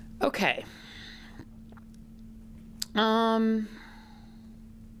 Okay.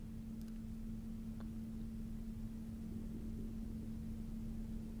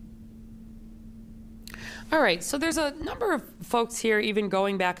 All right, so there's a number of folks here even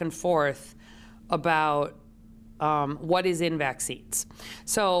going back and forth about what is in vaccines.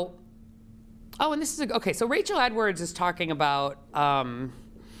 So, and this is, okay, so Rachel Edwards is talking about,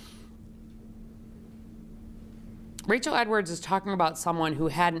 someone who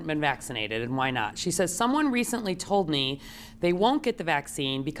hadn't been vaccinated, and why not? She says, someone recently told me they won't get the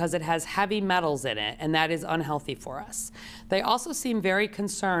vaccine because it has heavy metals in it, and that is unhealthy for us. They also seem very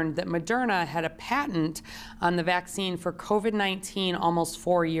concerned that Moderna had a patent on the vaccine for COVID-19 almost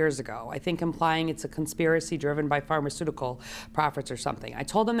 4 years ago, I think implying it's a conspiracy driven by pharmaceutical profits or something. I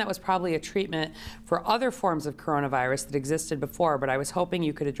told them that was probably a treatment for other forms of coronavirus that existed before, but I was hoping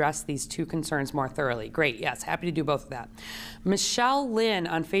you could address these two concerns more thoroughly. Great, yes, happy to do both. both of that. Michelle Lynn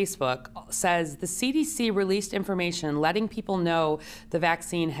on Facebook says, the CDC released information letting people know the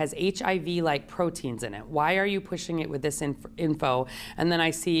vaccine has HIV-like proteins in it. Why are you pushing it with this info? And then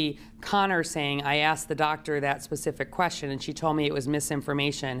I see Connor saying, I asked the doctor that specific question and she told me it was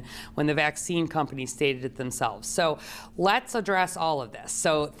misinformation when the vaccine company stated it themselves. So let's address all of this.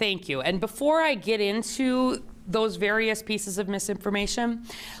 So thank you. And before I get into those various pieces of misinformation,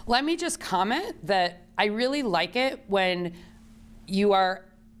 let me just comment that I really like it when you are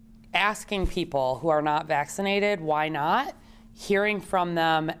asking people who are not vaccinated, why not, hearing from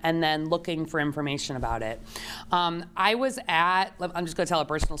them, and then looking for information about it. I'm just going to tell a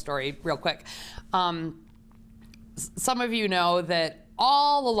personal story real quick. Some of you know that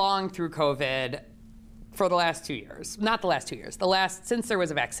all along through COVID, for the last 2 years, not the last 2 years, since there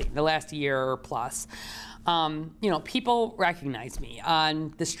was a vaccine, the last year plus, people recognize me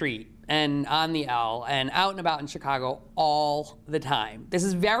on the street and on the L and out and about in Chicago all the time. This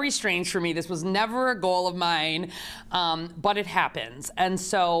is very strange for me. This was never a goal of mine, but it happens. And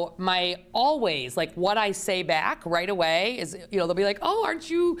so what I say back right away is, they'll be like, oh, aren't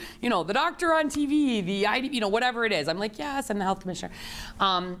you, the doctor on TV, the ID, whatever it is. I'm like, yes, I'm the health commissioner.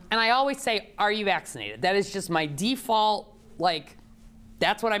 And I always say, are you vaccinated? That is just my default,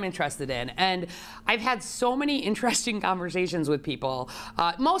 that's what I'm interested in. And I've had so many interesting conversations with people,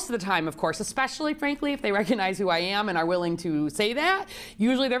 most of the time, of course, especially, frankly, if they recognize who I am and are willing to say that,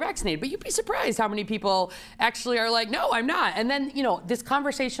 usually they're vaccinated. But you'd be surprised how many people actually are like, no, I'm not. And then, this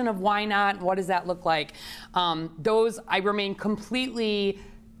conversation of why not, what does that look like, I remain completely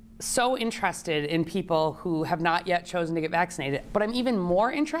so interested in people who have not yet chosen to get vaccinated. But I'm even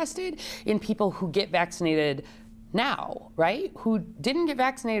more interested in people who get vaccinated now, right? Who didn't get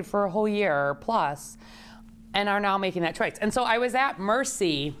vaccinated for a whole year plus and are now making that choice. And so I was at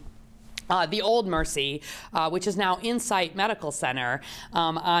Mercy, the old Mercy, which is now Insight Medical Center,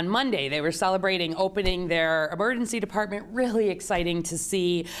 on Monday. They were celebrating opening their emergency department. Really exciting to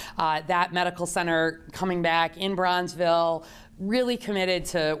see that medical center coming back in Bronzeville. Really committed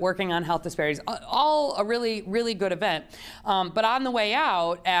to working on health disparities. All a really, really good event. But on the way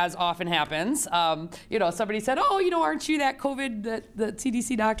out, as often happens, somebody said, oh, aren't you that COVID, the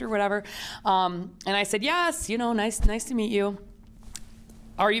CDC doctor, whatever? And I said, yes, nice to meet you.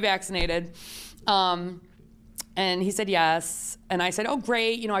 Are you vaccinated? And he said, yes. And I said, oh,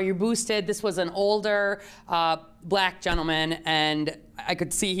 great. Are you boosted? This was an older black gentleman, and I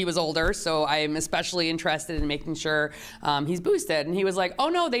could see he was older, so I'm especially interested in making sure he's boosted. And he was like, oh,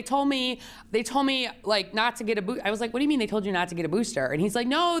 no, they told me not to get a booster. I was like, what do you mean they told you not to get a booster? And he's like,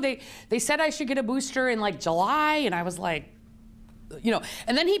 no, they said I should get a booster in July. And I was like,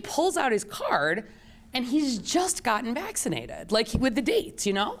 and then he pulls out his card, and he's just gotten vaccinated, with the dates,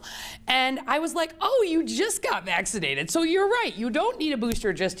 And I was like, oh, you just got vaccinated. So you're right, you don't need a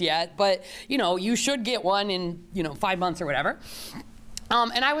booster just yet, but you should get one in 5 months or whatever.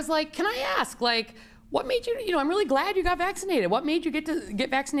 And I was like, can I ask, what made you, I'm really glad you got vaccinated. What made you get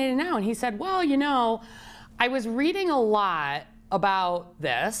vaccinated now? And he said, well, I was reading a lot about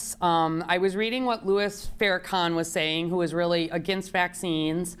this. I was reading what Louis Farrakhan was saying, who was really against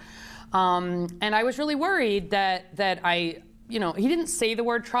vaccines. And I was really worried that he didn't say the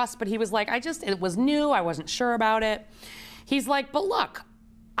word trust, but he was like, it was new, I wasn't sure about it. He's like, but look,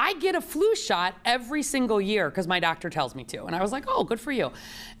 I get a flu shot every single year because my doctor tells me to. And I was like, oh, good for you.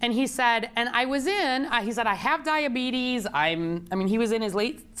 And he said, and he said, I have diabetes. He was in his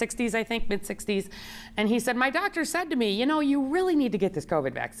late 60s, I think, mid 60s. And he said, my doctor said to me, you really need to get this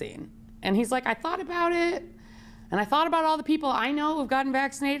COVID vaccine. And he's like, I thought about it. And I thought about all the people I know who've gotten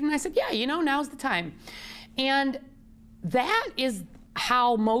vaccinated, and I said, yeah, now's the time. And that is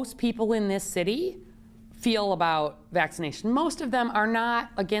how most people in this city feel about vaccination. Most of them are not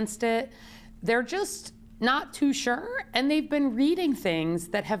against it. They're just not too sure, and they've been reading things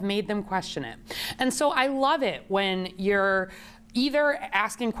that have made them question it. And so I love it when you're either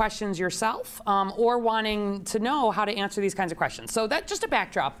asking questions yourself or wanting to know how to answer these kinds of questions. So that's just a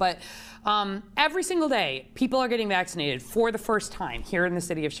backdrop, but every single day, people are getting vaccinated for the first time here in the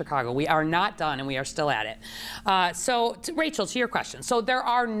city of Chicago. We are not done, and we are still at it. Rachel, to your question. So there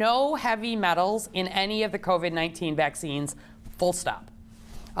are no heavy metals in any of the COVID-19 vaccines, full stop.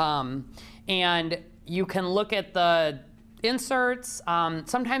 And you can look at the inserts.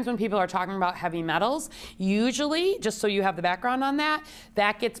 Sometimes when people are talking about heavy metals, usually, just so you have the background on that,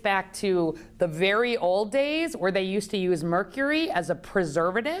 that gets back to the very old days where they used to use mercury as a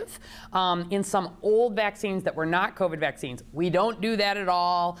preservative in some old vaccines that were not COVID vaccines. We don't do that at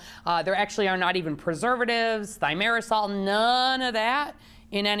all. There actually are not even preservatives, thimerosal, none of that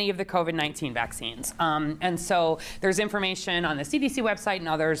in any of the COVID-19 vaccines. And so there's information on the CDC website and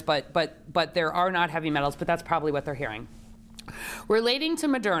others, but there are not heavy metals, but that's probably what they're hearing. Relating to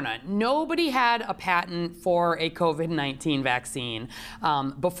Moderna, nobody had a patent for a COVID-19 vaccine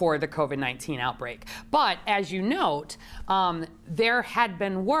before the COVID-19 outbreak. But as you note, there had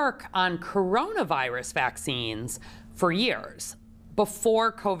been work on coronavirus vaccines for years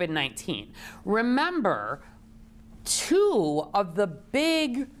before COVID-19. Remember, two of the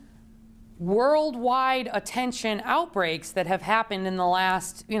big worldwide attention outbreaks that have happened in the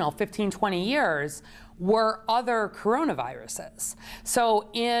last 15, 20 years were other coronaviruses. So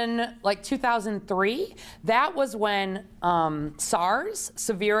in like 2003, that was when SARS,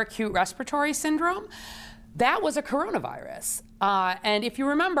 severe acute respiratory syndrome, that was a coronavirus. And if you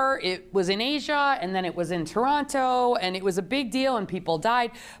remember, it was in Asia, and then it was in Toronto, and it was a big deal, and people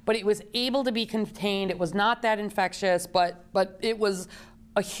died, but it was able to be contained. It was not that infectious, but it was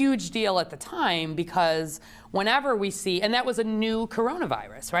a huge deal at the time, because whenever we see, and that was a new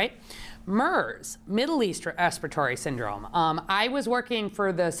coronavirus, right? MERS, Middle East Respiratory Syndrome. I was working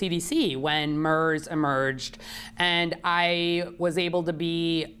for the CDC when MERS emerged, and I was able to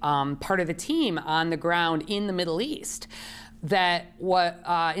be part of the team on the ground in the Middle East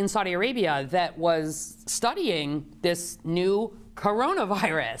in Saudi Arabia that was studying this new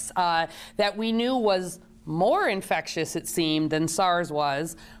coronavirus that we knew was more infectious, it seemed, than SARS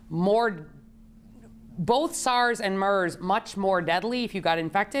was, both SARS and MERS much more deadly if you got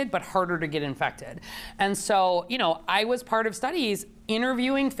infected, but harder to get infected. And so, I was part of studies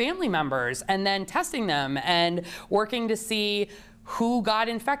interviewing family members and then testing them and working to see who got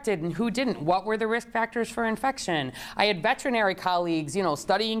infected and who didn't. What were the risk factors for infection? I had veterinary colleagues,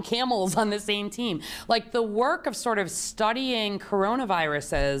 studying camels on the same team. Like, the work of sort of studying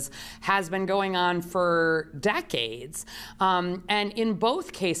coronaviruses has been going on for decades. And in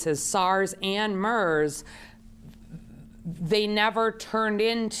both cases, SARS and MERS, they never turned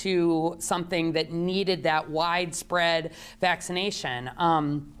into something that needed that widespread vaccination.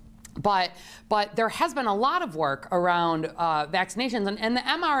 But there has been a lot of work around vaccinations, and the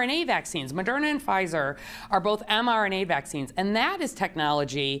mRNA vaccines. Moderna and Pfizer are both mRNA vaccines, and that is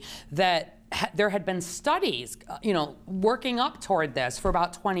technology that there had been studies, working up toward this for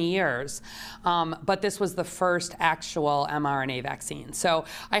about 20 years. But this was the first actual mRNA vaccine. So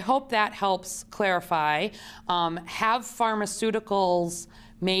I hope that helps clarify. Have pharmaceuticals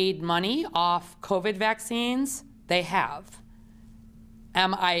made money off COVID vaccines? They have.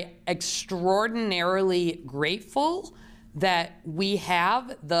 Am I extraordinarily grateful that we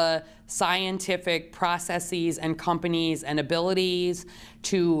have the scientific processes and companies and abilities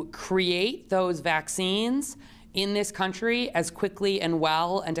to create those vaccines in this country as quickly and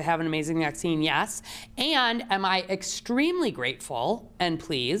well and to have an amazing vaccine? Yes. And am I extremely grateful and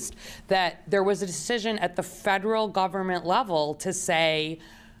pleased that there was a decision at the federal government level to say,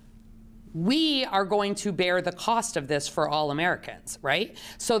 we are going to bear the cost of this for all Americans, right?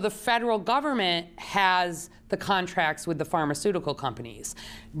 So the federal government has the contracts with the pharmaceutical companies.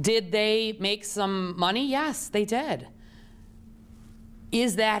 Did they make some money? Yes, they did.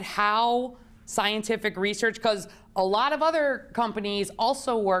 Is that how scientific research, because a lot of other companies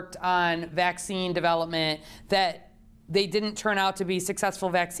also worked on vaccine development that they didn't turn out to be successful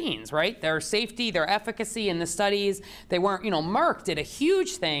vaccines, right? Their safety, their efficacy in the studies, they weren't, Merck did a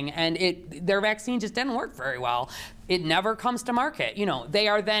huge thing, and their vaccine just didn't work very well. It never comes to market. They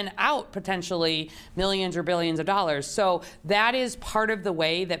are then out potentially millions or billions of dollars. So that is part of the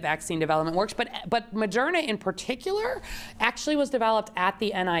way that vaccine development works. But Moderna in particular actually was developed at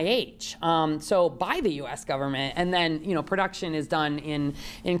the NIH, so by the US government, and then production is done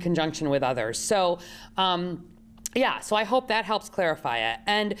in conjunction with others. So yeah, so I hope that helps clarify it.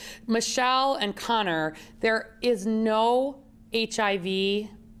 And Michelle and Connor, there is no HIV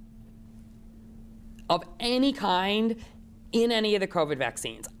of any kind in any of the COVID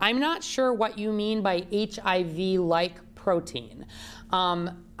vaccines. I'm not sure what you mean by HIV-like protein.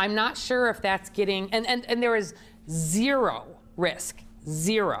 I'm not sure if that's getting, and there is zero risk,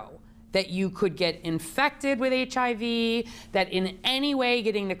 zero, that you could get infected with HIV, that in any way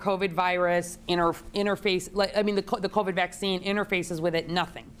getting the COVID virus the COVID vaccine interfaces with it,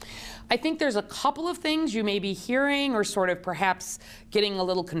 nothing. I think there's a couple of things you may be hearing or sort of perhaps getting a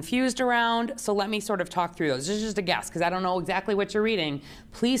little confused around, so let me sort of talk through those. This is just a guess, because I don't know exactly what you're reading.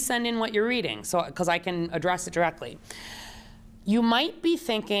 Please send in what you're reading, because I can address it directly. You might be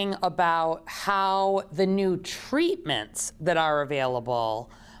thinking about how the new treatments that are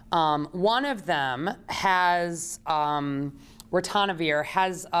available, one of them has, ritonavir,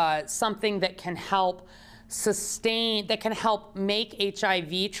 has something that can help sustain, that can help make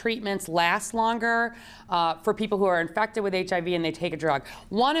HIV treatments last longer for people who are infected with HIV and they take a drug.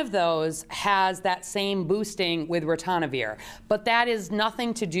 One of those has that same boosting with ritonavir, but that is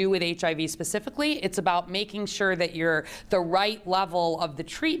nothing to do with HIV specifically. It's about making sure that the right level of the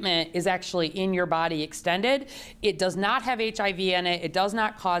treatment is actually in your body extended. It does not have HIV in it. It does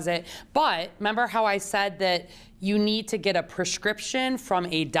not cause it. But remember how I said that you need to get a prescription from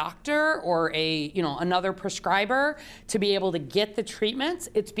a doctor or another prescriber to be able to get the treatments?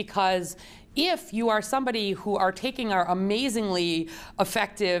 It's because if you are somebody who are taking our amazingly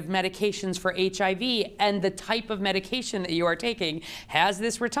effective medications for HIV and the type of medication that you are taking has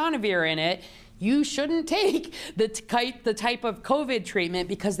this ritonavir in it, you shouldn't take the type of COVID treatment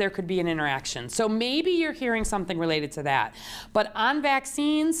because there could be an interaction. So maybe you're hearing something related to that. But on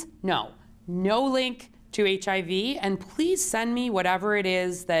vaccines, no link to HIV, and please send me whatever it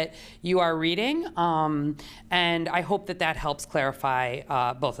is that you are reading, and I hope that helps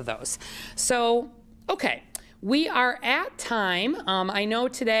clarify both of those. So, okay. We are at time. I know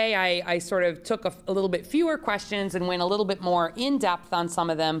today I sort of took a little bit fewer questions and went a little bit more in depth on some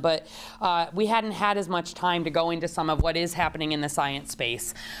of them, but we hadn't had as much time to go into some of what is happening in the science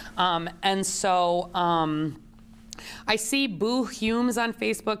space. I see Boo Humes on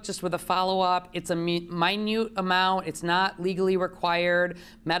Facebook just with a follow-up. It's a minute amount. It's not legally required.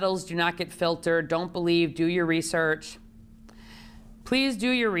 Metals do not get filtered. Don't believe. Do your research. Please do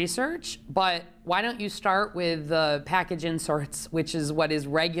your research, but why don't you start with the package inserts, which is what is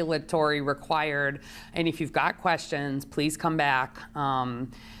regulatory required. And if you've got questions, please come back.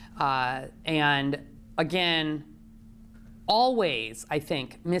 And again, always, I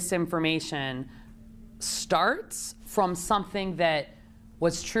think, misinformation starts from something that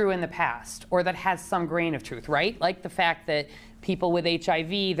was true in the past or that has some grain of truth, right? Like the fact that people with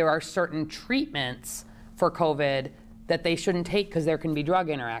HIV, there are certain treatments for COVID that they shouldn't take because there can be drug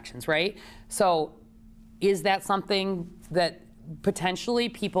interactions, right? So is that something that potentially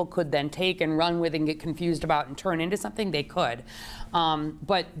people could then take and run with and get confused about and turn into something? They could.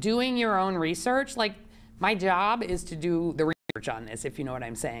 But doing your own research, like my job is to do the research on this, if you know what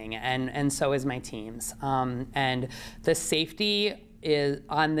I'm saying, and so is my team's. And the safety is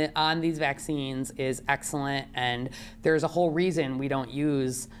on these vaccines is excellent, and there's a whole reason we don't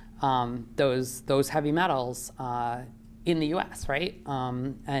use those heavy metals in the U.S., right?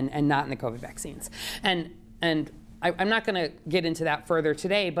 And not in the COVID vaccines. And I'm not going to get into that further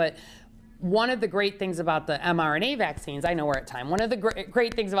today, but one of the great things about the mRNA vaccines, I know we're at time, one of the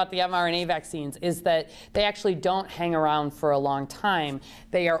great things about the mRNA vaccines is that they actually don't hang around for a long time.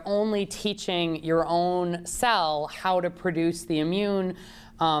 They are only teaching your own cell how to produce the immune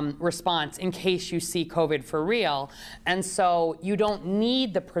response in case you see COVID for real. And so you don't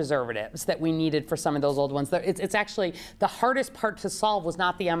need the preservatives that we needed for some of those old ones. It's actually, the hardest part to solve was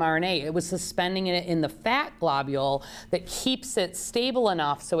not the mRNA. It was suspending it in the fat globule that keeps it stable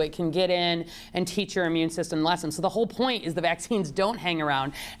enough so it can get in and teach your immune system lessons. So the whole point is the vaccines don't hang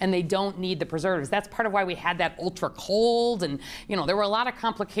around and they don't need the preservatives. That's part of why we had that ultra cold, and there were a lot of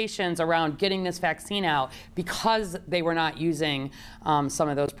complications around getting this vaccine out because they were not using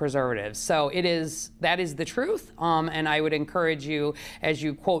some of those preservatives. So that is the truth, and I would encourage you, as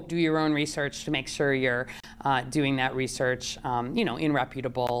you quote, do your own research, to make sure you're doing that research,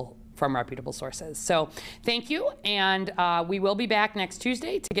 from reputable sources. So thank you, and we will be back next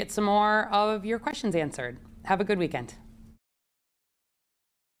Tuesday to get some more of your questions answered. Have a good weekend.